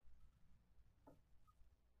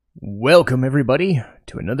Welcome, everybody,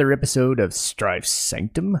 to another episode of Strife's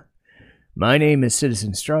Sanctum. My name is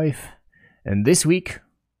Citizen Strife, and this week,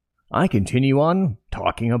 I continue on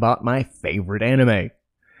talking about my favorite anime.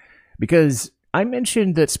 Because I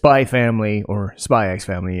mentioned that SpyFamily, or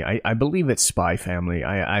SpyxFamily, I believe it's SpyFamily,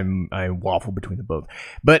 I waffle between the both.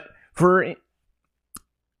 But for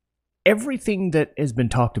everything that has been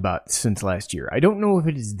talked about since last year, I don't know if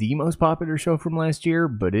it is the most popular show from last year,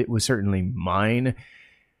 but it was certainly mine.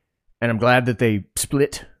 And I'm glad that they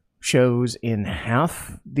split shows in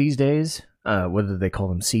half these days, whether they call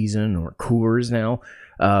them season or Cours now.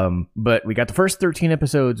 But we got the first 13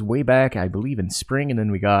 episodes way back, I believe, in spring, and then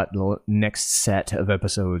we got the next set of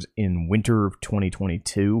episodes in winter of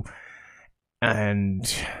 2022.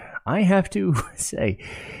 And I have to say,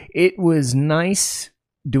 it was nice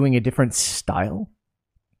doing a different style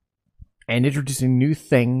and introducing new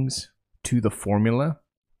things to the formula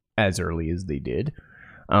as early as they did.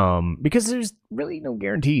 Because there's really no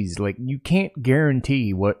guarantees. Like, you can't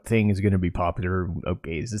guarantee what thing is going to be popular.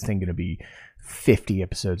 Okay, is this thing going to be 50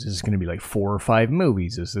 episodes? Is this going to be like 4 or 5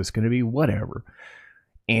 movies? Is this going to be whatever?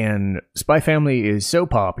 And SpyFamily is so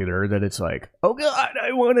popular that it's like, oh god,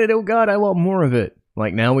 I want it. Oh god, I want more of it.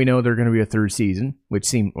 Like, now we know they're going to be a third season,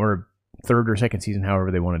 or third or second season, however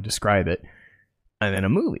they want to describe it. And then a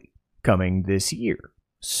movie coming this year.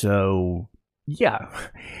 So yeah,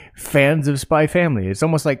 fans of SpyFamily. It's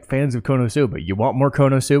almost like fans of Konosuba. You want more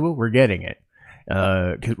Konosuba? We're getting it.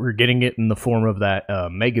 Because we're getting it in the form of that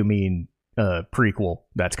Megumi prequel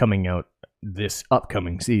that's coming out this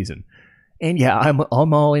upcoming season. And yeah, I'm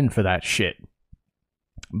all in for that shit.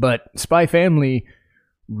 But SpyFamily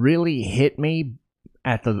really hit me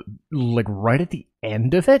at right at the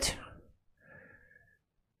end of it.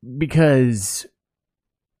 Because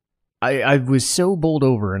I was so bowled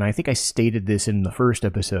over, and I think I stated this in the first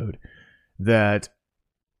episode, that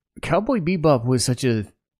Cowboy Bebop was such a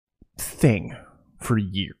thing for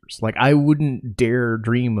years. Like, I wouldn't dare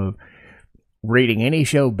dream of rating any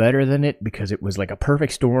show better than it, because it was like a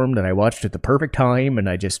perfect storm that I watched at the perfect time, and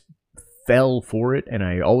I just fell for it, and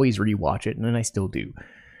I always rewatch it, and I still do.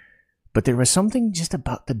 But there was something just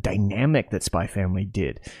about the dynamic that SpyFamily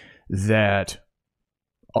did that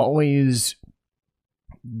always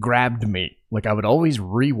grabbed me. Like, I would always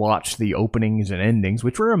rewatch the openings and endings,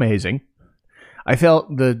 which were amazing. I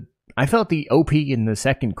felt the OP in the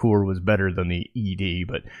second Cour was better than the ED,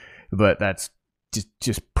 but that's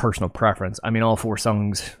just personal preference. I mean, all 4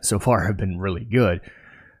 songs so far have been really good.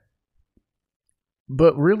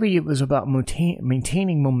 But really, it was about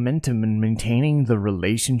maintaining momentum and maintaining the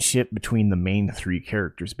relationship between the main 3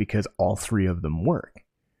 characters, because all 3 of them work.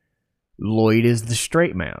 Lloyd is the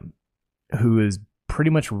straight man, who is pretty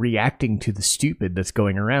much reacting to the stupid that's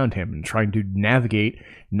going around him and trying to navigate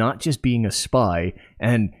not just being a spy,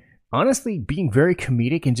 and honestly being very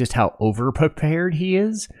comedic in just how over-prepared he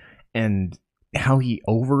is and how he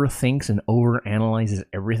overthinks and overanalyzes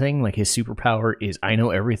everything. Like, his superpower is, I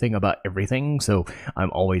know everything about everything, so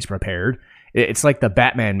I'm always prepared. It's like the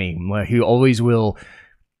Batman meme, like, he always will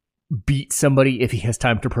beat somebody if he has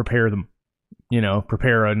time to prepare them. You know,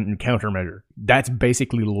 prepare a countermeasure. That's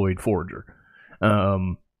basically Lloyd Forger.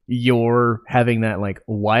 You're having that, like,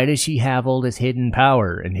 why does she have all this hidden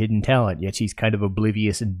power and hidden talent, yet she's kind of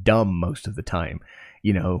oblivious and dumb most of the time?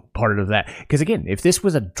 You know, part of that. Because again, if this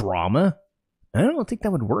was a drama, I don't think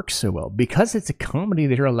that would work so well. Because it's a comedy,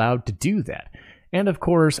 they're allowed to do that. And of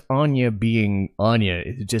course, Anya being Anya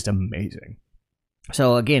is just amazing.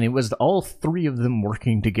 So again, it was all 3 of them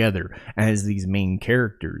working together as these main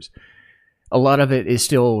characters. A lot of it is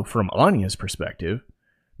still from Anya's perspective,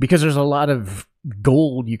 because there's a lot of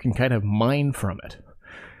gold you can kind of mine from it.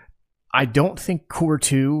 I don't think Cour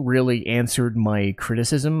 2 really answered my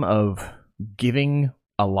criticism of giving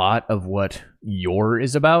a lot of what Yor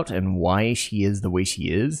is about and why she is the way she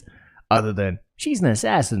is, other than she's an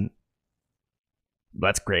assassin.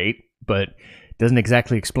 That's great, but doesn't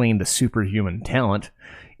exactly explain the superhuman talent.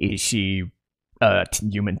 Is she a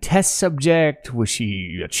human test subject? Was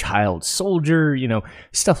she a child soldier? You know,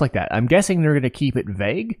 stuff like that. I'm guessing they're going to keep it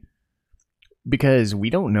vague, because we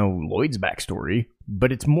don't know Lloyd's backstory,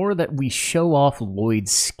 but it's more that we show off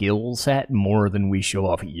Lloyd's skill set more than we show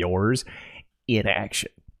off yours in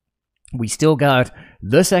action. We still got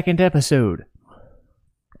the second episode,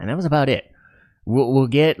 and that was about it. We'll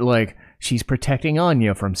get, like, she's protecting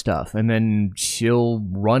Anya from stuff, and then she'll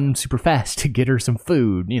run super fast to get her some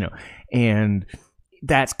food, you know, and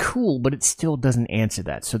that's cool, but it still doesn't answer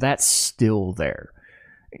that, so that's still there.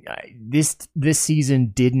 This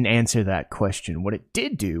season didn't answer that question. What it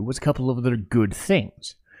did do was a couple of other good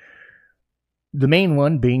things. The main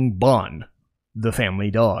one being Bond. the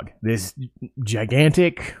family dog. This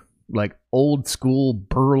gigantic, like old school,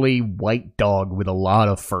 burly white dog with a lot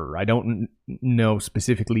of fur. I don't know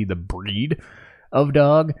specifically the breed of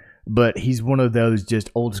dog, but he's one of those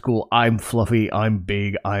just old school, I'm fluffy, I'm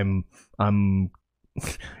big, I'm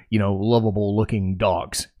lovable looking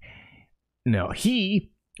dogs. Now,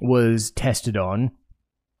 he was tested on,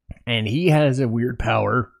 and he has a weird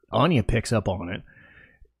power. Anya picks up on it,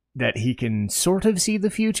 that he can sort of see the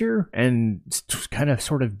future and kind of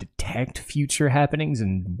sort of detect future happenings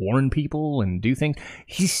and warn people and do things.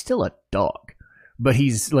 He's still a dog, but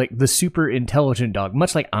he's like the super intelligent dog,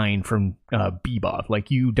 much like Ein from Bebop.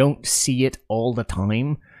 Like, you don't see it all the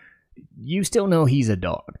time. You still know he's a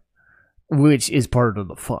dog, which is part of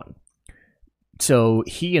the fun. So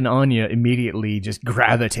he and Anya immediately just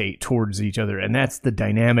gravitate towards each other, and that's the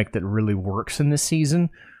dynamic that really works in this season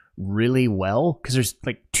really well, because there's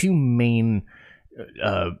like two main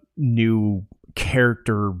new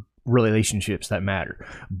character relationships that matter.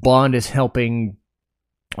 Bond is helping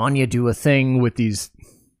Anya do a thing with these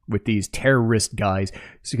terrorist guys,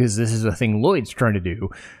 because this is a thing Lloyd's trying to do.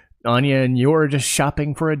 Anya and Yor are just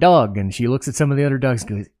shopping for a dog, and she looks at some of the other dogs and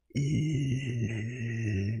goes,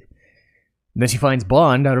 and then she finds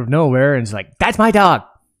Bond out of nowhere and is like, that's my dog.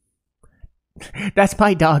 That's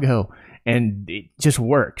my doggo. And it just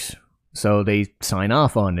works. So they sign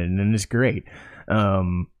off on it, and it's great.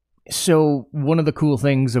 So one of the cool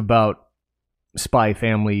things about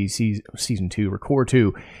SpyxFamily Season 2, or Cour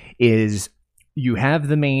 2, is you have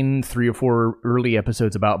the main 3 or 4 early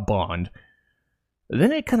episodes about Bond.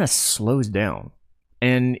 Then it kind of slows down.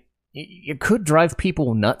 And it could drive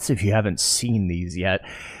people nuts if you haven't seen these yet.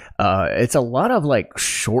 It's a lot of like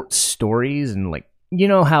short stories, and like, you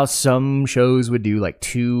know how some shows would do like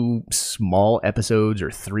 2 small episodes or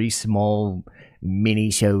 3 small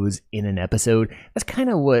mini shows in an episode? That's kind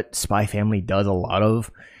of what SpyxFamily does a lot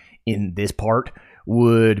of in this part.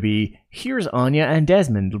 Would be, here's Anya and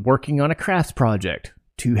Desmond working on a crafts project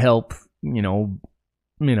to help,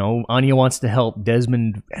 Anya wants to help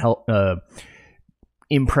Desmond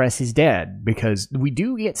impress his dad, because we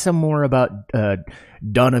do get some more about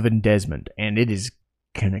Donovan Desmond, and it is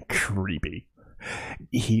kind of creepy.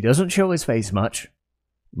 He doesn't show his face much.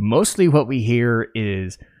 Mostly what we hear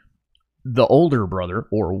is the older brother,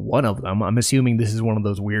 or one of them. I'm assuming this is one of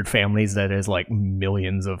those weird families that has like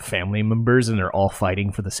millions of family members and they're all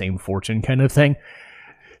fighting for the same fortune kind of thing.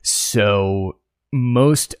 So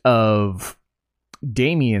most of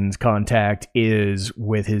Damien's contact is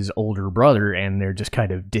with his older brother, and they're just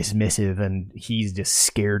kind of dismissive, and he's just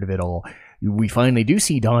scared of it all. We finally do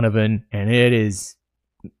see Donovan, and it is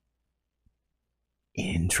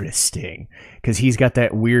interesting, because he's got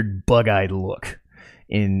that weird bug-eyed look.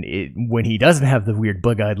 And when he doesn't have the weird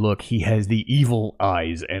bug-eyed look, he has the evil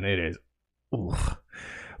eyes, and it is, oof.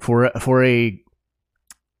 For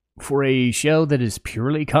a show that is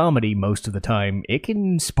purely comedy most of the time, it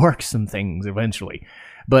can spark some things eventually.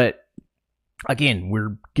 But again,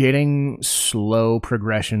 we're getting slow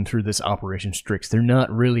progression through this Operation Strix. They're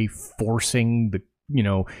not really forcing the,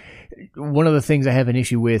 one of the things I have an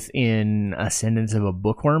issue with in Ascendance of a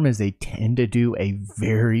Bookworm is they tend to do a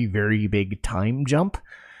very, very big time jump.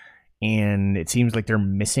 And it seems like they're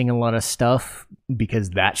missing a lot of stuff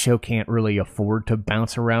because that show can't really afford to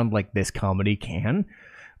bounce around like this comedy can.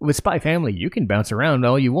 With SpyxFamily, you can bounce around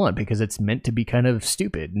all you want because it's meant to be kind of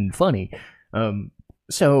stupid and funny.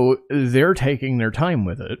 So they're taking their time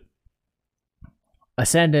with it.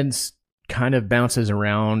 Ascendance kind of bounces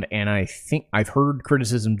around, and I think I've heard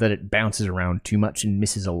criticism that it bounces around too much and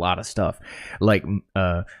misses a lot of stuff. Like,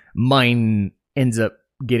 mine ends up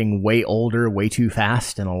getting way older, way too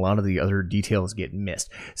fast, and a lot of the other details get missed.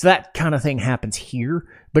 So that kind of thing happens here,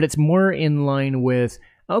 but it's more in line with,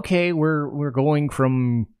 okay, we're going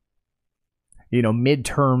from,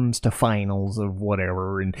 midterms to finals of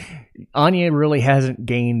whatever, and Anya really hasn't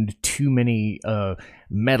gained too many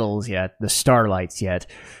medals yet, the Starlights yet.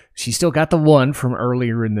 She's still got the one from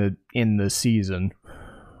earlier in the season,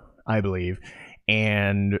 I believe.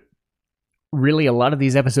 And really, a lot of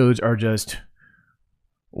these episodes are just,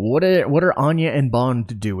 what are Anya and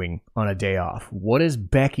Bond doing on a day off? What is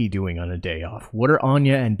Becky doing on a day off? What are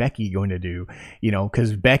Anya and Becky going to do?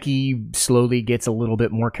 Because Becky slowly gets a little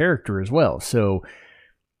bit more character as well. So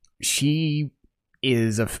she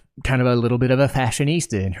is kind of a little bit of a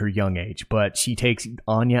fashionista in her young age, but she takes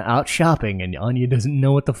Anya out shopping, and Anya doesn't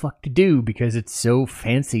know what the fuck to do because it's so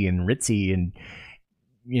fancy and ritzy, and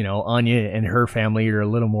Anya and her family are a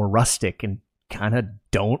little more rustic and kind of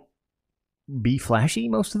don't be flashy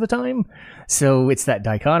most of the time. So it's that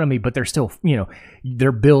dichotomy, but they're still,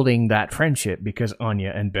 they're building that friendship because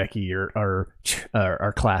Anya and Becky are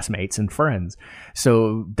classmates and friends.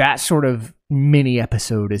 So that sort of mini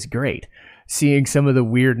episode is great. Seeing some of the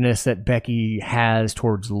weirdness that Becky has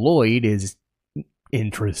towards Lloyd is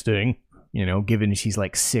interesting, given she's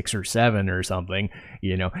like 6 or 7 or something,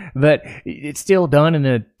 but it's still done in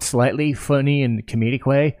a slightly funny and comedic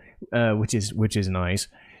way, which is nice.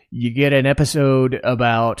 You get an episode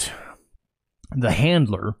about the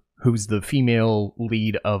handler, who's the female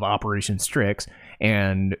lead of Operation Strix,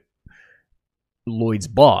 and Lloyd's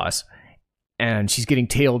boss, and she's getting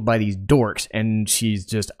tailed by these dorks, and she's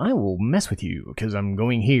just, I will mess with you because I'm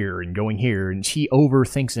going here, and she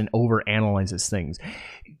overthinks and overanalyzes things.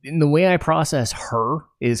 And the way I process her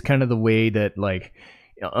is kind of the way that, like,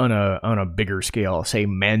 on a bigger scale, say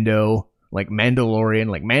Mando, like Mandalorian,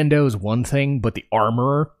 like Mando's one thing, but the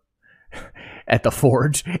armorer at the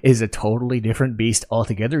forge is a totally different beast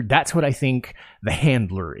altogether. That's what I think the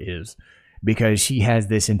handler is, because she has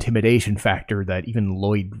this intimidation factor that even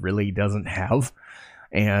Lloyd really doesn't have,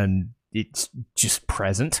 and it's just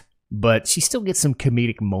present, but she still gets some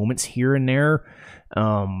comedic moments here and there,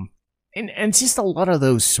 and it's just a lot of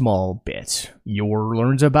those small bits. Yor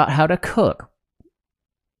learns about how to cook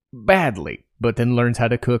badly, but then learns how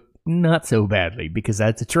to cook not so badly, because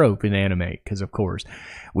that's a trope in anime, because of course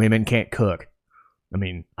women can't cook. I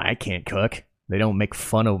mean, I can't cook. They don't make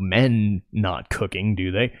fun of men not cooking,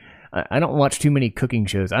 do they? I don't watch too many cooking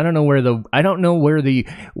shows. I don't know where the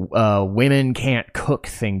women can't cook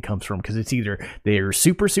thing comes from, because it's either they're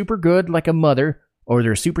super, super good like a mother, or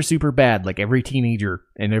they're super, super bad like every teenager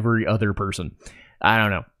and every other person. I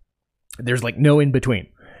don't know. There's like no in between.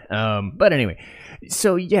 But anyway,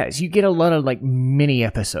 so yes, you get a lot of like mini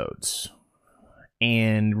episodes,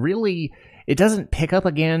 and really it doesn't pick up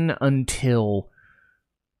again until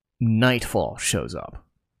Nightfall shows up.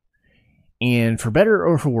 And for better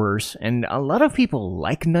or for worse, and a lot of people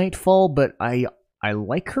like Nightfall, but I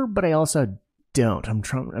like her, but I also don't. I'm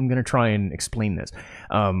going to try and explain this.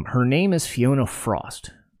 Her name is Fiona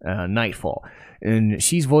Frost, Nightfall, and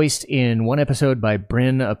she's voiced in one episode by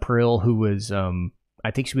Bryn April, who was I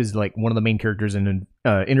think she was like one of the main characters in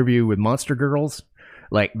an interview with Monster Girls,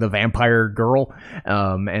 like the vampire girl.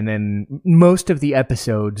 And then most of the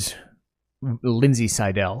episodes, Lindsay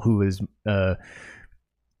Seidel, who is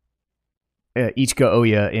Ichika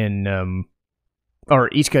Oya in, or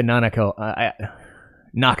Ichika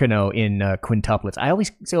Nakano in Quintuplets. I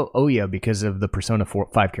always say Oya because of the Persona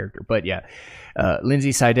 5 character, but yeah,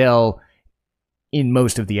 Lindsay Seidel in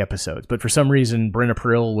most of the episodes. But for some reason, Bryn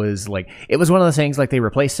April was like, it was one of those things like they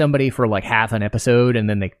replaced somebody for like half an episode, and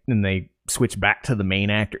then they switched back to the main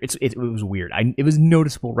actor. It was weird. It was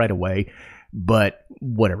noticeable right away, but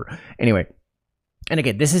whatever. Anyway, and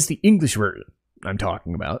again, this is the English version I'm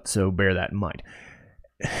talking about, so bear that in mind.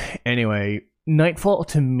 Anyway, Nightfall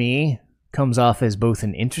to me comes off as both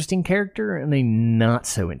an interesting character and a not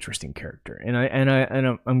so interesting character, and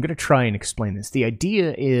I'm gonna try and explain this. The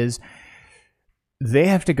idea is they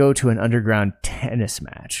have to go to an underground tennis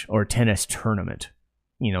match or tennis tournament,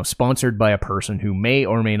 sponsored by a person who may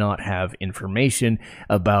or may not have information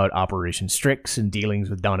about Operation Strix and dealings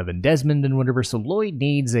with Donovan Desmond and whatever. So Lloyd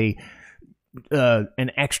needs an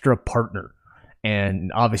extra partner.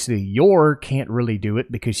 And obviously Yor can't really do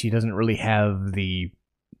it because she doesn't really have the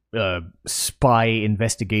spy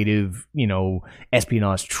investigative,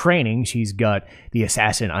 espionage training. She's got the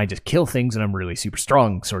assassin, I just kill things and I'm really super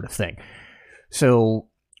strong sort of thing. So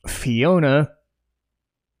Fiona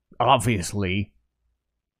obviously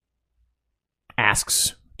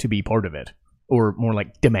asks to be part of it, or more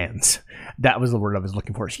like demands. That was the word I was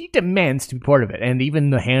looking for. She demands to be part of it, and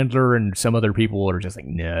even the handler and some other people are just like,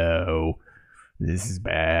 no, this is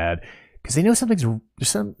bad, because they know there's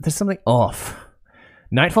something off.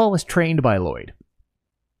 Nightfall was trained by Lloyd,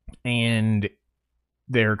 and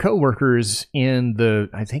their co-workers in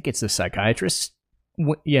I think it's the psychiatrist.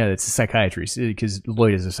 Yeah, it's a psychiatrist, because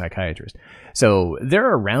Lloyd is a psychiatrist. So they're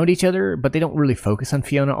around each other, but they don't really focus on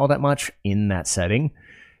Fiona all that much in that setting.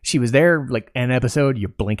 She was there like an episode, you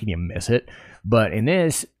blink and you miss it. But in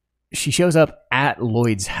this, she shows up at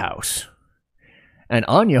Lloyd's house. And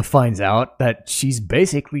Anya finds out that she's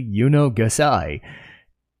basically Yuno Gasai,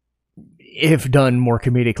 if done more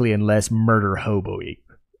comedically and less murder hobo-y,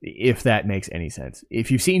 if that makes any sense. If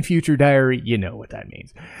you've seen Future Diary, you know what that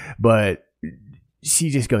means. But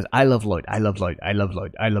she just goes, I love Lloyd, I love Lloyd, I love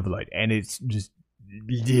Lloyd, I love Lloyd. And it's just...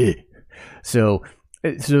 So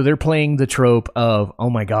they're playing the trope of,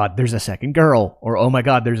 oh my god, there's a second girl, or oh my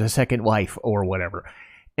god, there's a second wife, or whatever.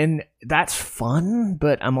 And that's fun,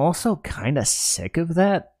 but I'm also kind of sick of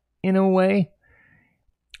that in a way.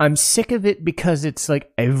 I'm sick of it because it's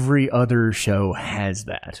like every other show has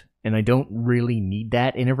that. And I don't really need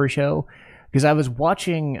that in every show. Because I was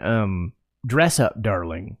watching Dress Up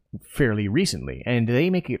Darling fairly recently, and they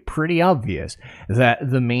make it pretty obvious that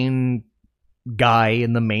the main guy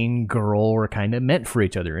and the main girl are kind of meant for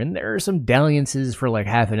each other. And there are some dalliances for like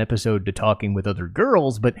half an episode to talking with other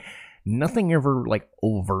girls, but nothing ever like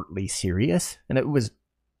overtly serious. And it was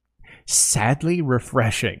sadly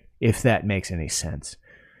refreshing, if that makes any sense.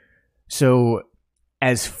 So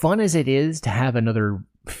as fun as it is to have another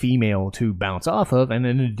female to bounce off of, and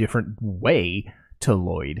in a different way to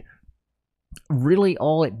Lloyd, really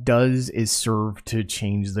all it does is serve to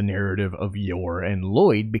change the narrative of Yor and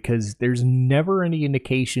Lloyd, because there's never any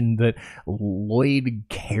indication that Lloyd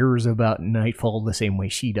cares about Nightfall the same way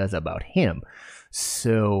she does about him.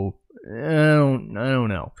 So I don't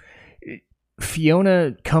know.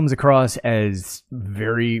 Fiona comes across as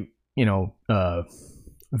very,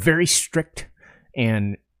 very strict,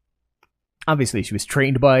 and obviously she was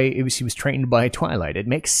trained by Twilight. It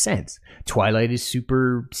makes sense. Twilight is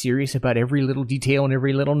super serious about every little detail and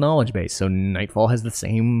every little knowledge base, so Nightfall has the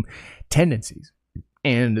same tendencies,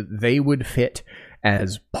 and they would fit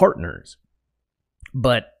as partners.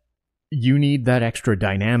 But you need that extra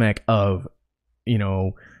dynamic of,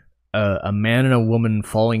 a man and a woman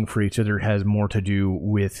falling for each other has more to do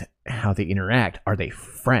with how they interact. Are they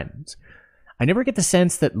friends? I never get the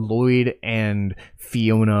sense that Lloyd and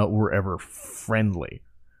Fiona were ever friendly.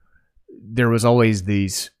 There was always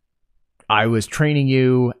these, I was training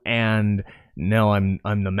you and now I'm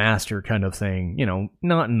the master kind of thing,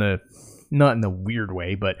 not in the weird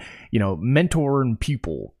way, but mentor and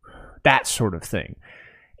pupil, that sort of thing.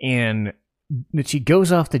 And that she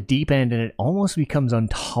goes off the deep end and it almost becomes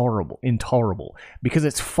intolerable, because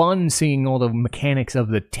it's fun seeing all the mechanics of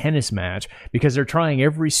the tennis match, because they're trying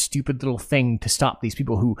every stupid little thing to stop these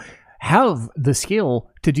people who have the skill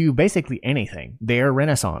to do basically anything. They are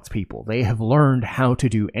Renaissance people. They have learned how to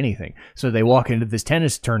do anything. So they walk into this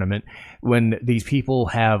tennis tournament when these people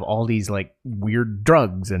have all these like weird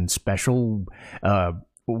drugs and special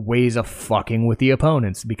ways of fucking with the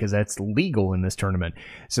opponents, because that's legal in this tournament.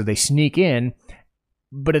 So they sneak in,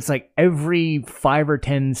 but it's like every 5 or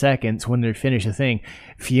 10 seconds when they finish a thing,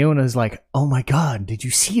 Fiona's like, oh my god, did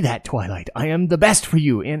you see that, Twilight? I am the best for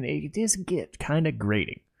you. And it does get kind of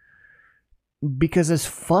grating, because as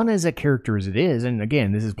fun as a character as it is, and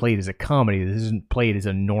again, this is played as a comedy, this isn't played as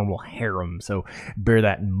a normal harem, so bear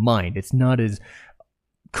that in mind. It's not as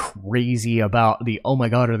crazy about the, oh my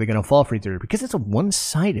god, are they going to fall for each other? Because it's a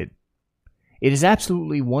one-sided. It is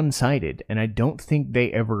absolutely one-sided, and I don't think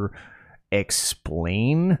they ever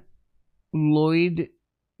explain Lloyd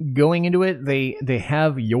going into it. They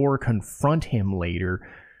have Yor confront him later,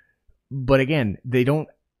 but again, they don't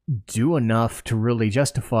do enough to really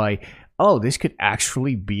justify, oh, this could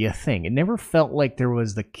actually be a thing. It never felt like there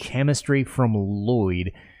was the chemistry from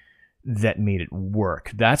Lloyd that made it work.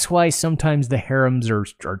 That's why sometimes the harems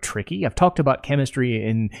are tricky. I've talked about chemistry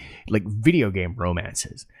in like video game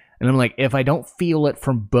romances, and I'm like, if I don't feel it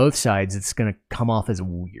from both sides, it's going to come off as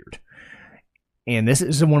weird. And this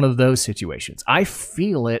is one of those situations. I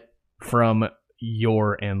feel it from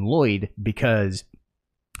Yor and Lloyd because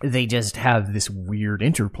they just have this weird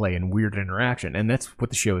interplay and weird interaction, and that's what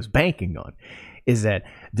the show is banking on, is that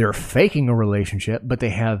they're faking a relationship, but they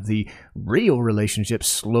have the real relationship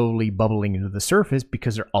slowly bubbling into the surface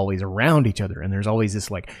because they're always around each other, and there's always this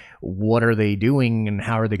like, what are they doing and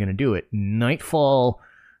how are they going to do it? Nightfall,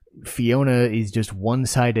 Fiona is just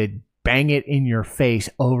one-sided, bang it in your face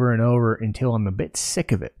over and over until I'm a bit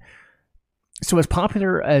sick of it. So as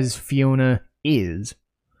popular as Fiona is,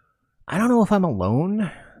 I don't know if I'm alone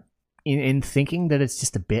in thinking that it's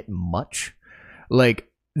just a bit much. Like,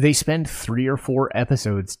 they spend 3 or 4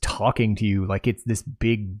 episodes talking to you like it's this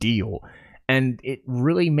big deal, and it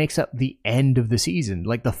really makes up the end of the season.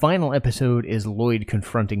 Like, the final episode is Lloyd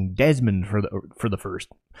confronting Desmond for the first,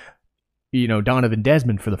 Donovan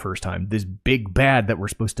Desmond for the first time, this big bad that we're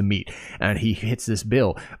supposed to meet, and he hits this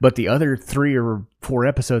bill. But the other 3 or 4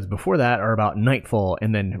 episodes before that are about Nightfall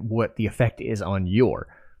and then what the effect is on Yor.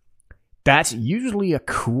 That's usually a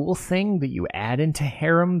cool thing that you add into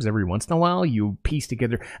harems every once in a while. You piece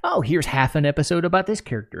together, oh, here's half an episode about this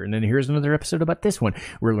character, and then here's another episode about this one.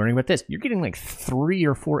 We're learning about this. You're getting like 3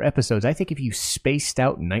 or 4 episodes. I think if you spaced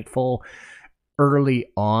out Nightfall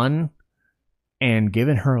early on and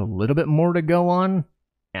given her a little bit more to go on,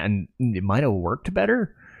 and it might have worked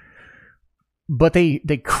better. But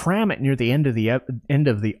they cram it near the end of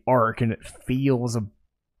the arc, and it feels a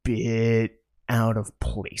bit out of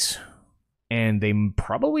place. And they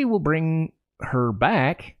probably will bring her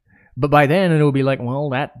back, but by then it'll be like, well,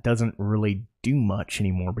 that doesn't really do much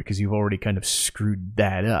anymore because you've already kind of screwed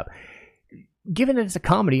that up. Given that it's a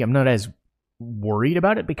comedy, I'm not as worried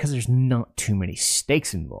about it because there's not too many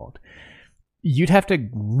stakes involved. You'd have to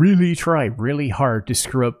really try really hard to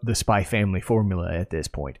screw up the Spy Family formula at this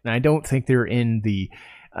point. And I don't think they're in the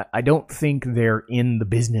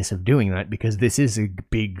business of doing that because this is a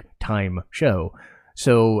big time show.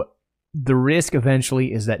 So the risk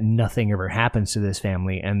eventually is that nothing ever happens to this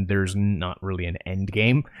family and there's not really an end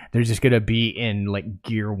game. They're just going to be in like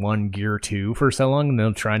gear 1, gear 2 for so long, and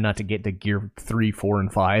they'll try not to get to gear 3, 4,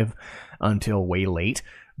 and 5 until way late.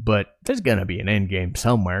 But there's going to be an end game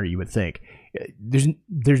somewhere, you would think.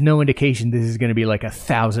 There's no indication this is going to be like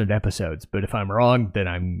 1,000 episodes, but if I'm wrong, then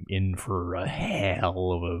I'm in for a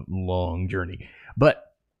hell of a long journey. But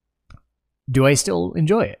do I still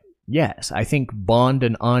enjoy it? Yes, I think Bond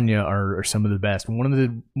and Anya are some of the best.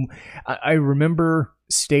 I remember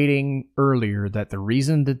stating earlier that the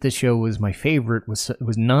reason that this show was my favorite was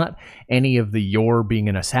not any of the Yor being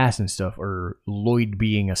an assassin stuff or Lloyd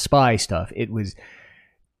being a spy stuff. It was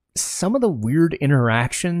some of the weird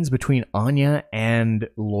interactions between Anya and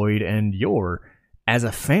Lloyd and Yor as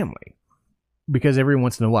a family. Because every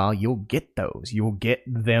once in a while, you'll get those. You'll get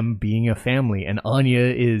them being a family. And Anya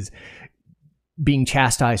is being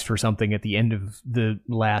chastised for something at the end of the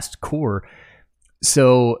last Cour.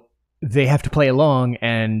 So they have to play along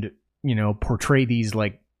and, portray these,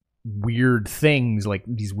 like, weird things, like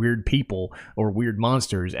these weird people or weird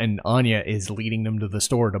monsters. And Anya is leading them to the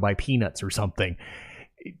store to buy peanuts or something.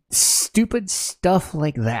 Stupid stuff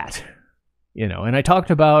like that, and I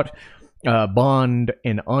talked about Bond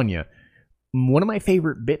and Anya. One of my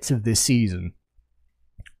favorite bits of this season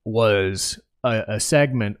was a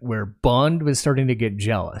segment where Bond was starting to get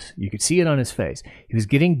jealous. You could see it on his face. He was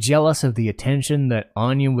getting jealous of the attention that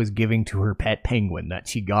Anya was giving to her pet penguin that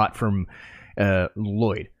she got from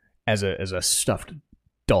Lloyd as a stuffed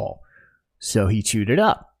doll. So he chewed it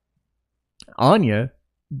up. Anya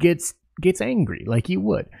gets angry like you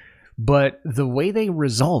would, but the way they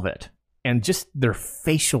resolve it and just their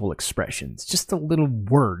facial expressions, just the little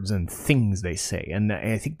words and things they say, and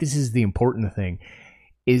I think this is the important thing,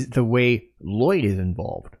 is the way Lloyd is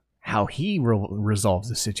involved, how he resolves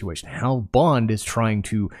the situation, how Bond is trying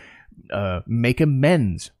to make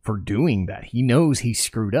amends for doing that. He knows he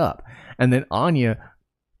screwed up, and then Anya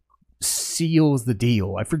seals the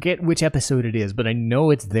deal. I forget which episode it is, but I know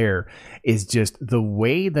it's there. Is just the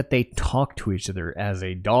way that they talk to each other as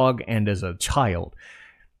a dog and as a child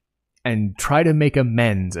and try to make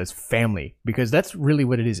amends as family, because that's really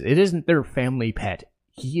what it is. It isn't their family pet.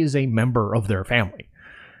 He is a member of their family.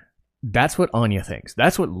 That's what Anya thinks.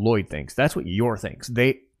 That's what Lloyd thinks. That's what Yor thinks.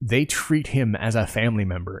 They treat him as a family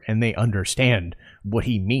member and they understand what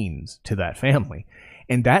he means to that family.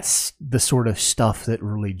 And that's the sort of stuff that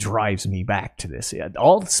really drives me back to this.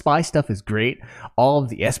 All the spy stuff is great. All of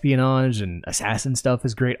the espionage and assassin stuff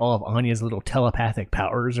is great. All of Anya's little telepathic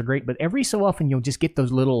powers are great. But every so often, you'll just get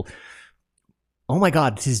those little, oh my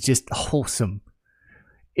God, this is just wholesome.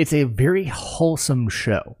 It's a very wholesome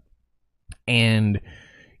show. And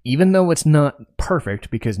even though it's not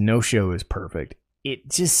perfect, because no show is perfect,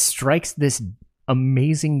 it just strikes this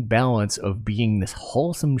amazing balance of being this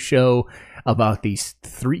wholesome show about these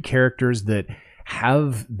three characters that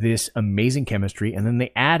have this amazing chemistry, and then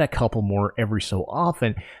they add a couple more every so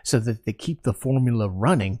often so that they keep the formula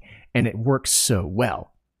running, and it works so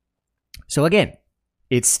well. So again,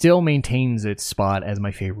 it still maintains its spot as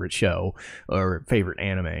my favorite show or favorite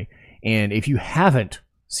anime, and if you haven't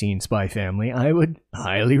seen Spy Family, I would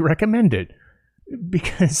highly recommend it,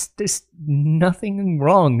 because there's nothing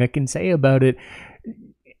wrong I can say about it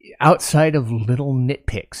outside of little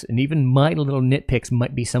nitpicks. And even my little nitpicks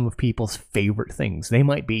might be some of people's favorite things. They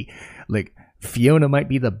might be like, Fiona might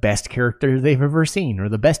be the best character they've ever seen, or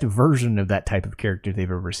the best version of that type of character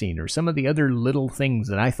they've ever seen, or some of the other little things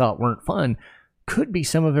that I thought weren't fun could be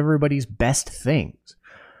some of everybody's best things.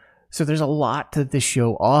 So there's a lot that this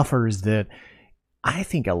show offers that I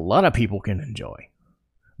think a lot of people can enjoy.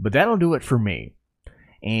 But that'll do it for me.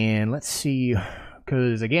 And let's see,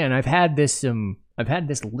 because again, I've had this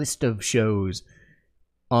list of shows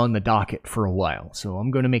on the docket for a while, so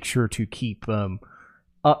I'm going to make sure to keep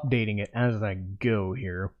updating it as I go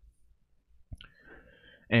here.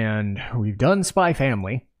 And we've done Spy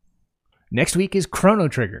Family. Next week is Chrono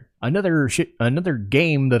Trigger, another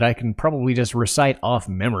game that I can probably just recite off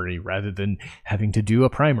memory rather than having to do a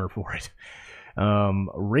primer for it.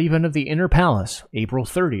 Raven of the Inner Palace, April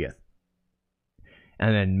 30th.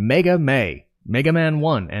 And then Mega May, Mega Man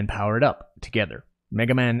 1 and powered up together.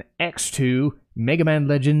 Mega Man X2, Mega Man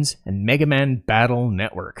Legends, and Mega Man Battle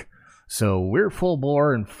Network. So we're full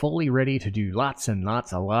bore and fully ready to do lots and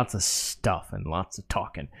lots of stuff and lots of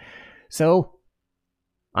talking. So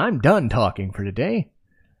I'm done talking for today,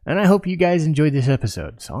 and I hope you guys enjoyed this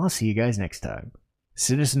episode. So I'll see you guys next time.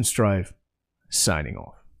 Citizen Strife, signing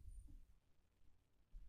off.